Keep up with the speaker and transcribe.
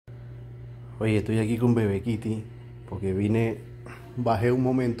Oye, estoy aquí con Bebé Kitty porque bajé un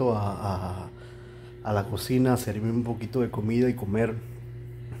momento a la cocina a servirme un poquito de comida y comer.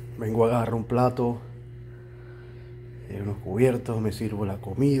 Vengo a agarrar un plato, unos cubiertos, me sirvo la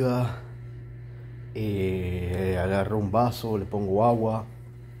comida, agarro un vaso, le pongo agua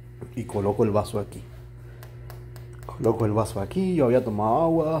y coloco el vaso aquí. Coloco el vaso aquí, yo había tomado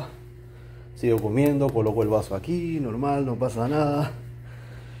agua, sigo comiendo, coloco el vaso aquí, normal, no pasa nada.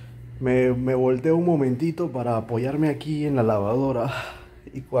 Me volteo un momentito para apoyarme aquí en la lavadora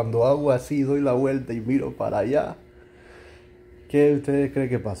y cuando hago así doy la vuelta y miro para allá. ¿Qué ustedes creen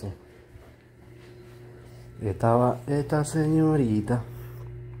que pasó? Estaba esta señorita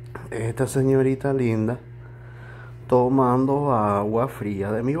linda, tomando agua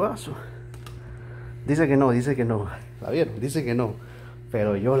fría de mi vaso. Dice que no, ¿la vieron? Dice que no,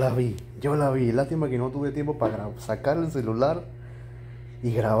 pero yo la vi. Lástima que no tuve tiempo para sacar el celular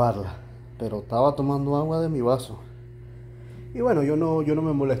y grabarla, pero estaba tomando agua de mi vaso. Y bueno, yo no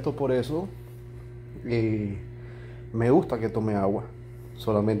me molesto por eso. Me gusta que tome agua.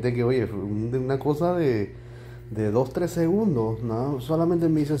 Solamente que, oye, fue una cosa de 2-3 segundos, ¿no? Solamente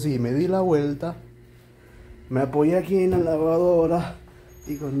me hice así, me di la vuelta, me apoyé aquí en la lavadora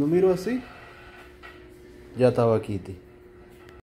y cuando miro así, ya estaba Kitty.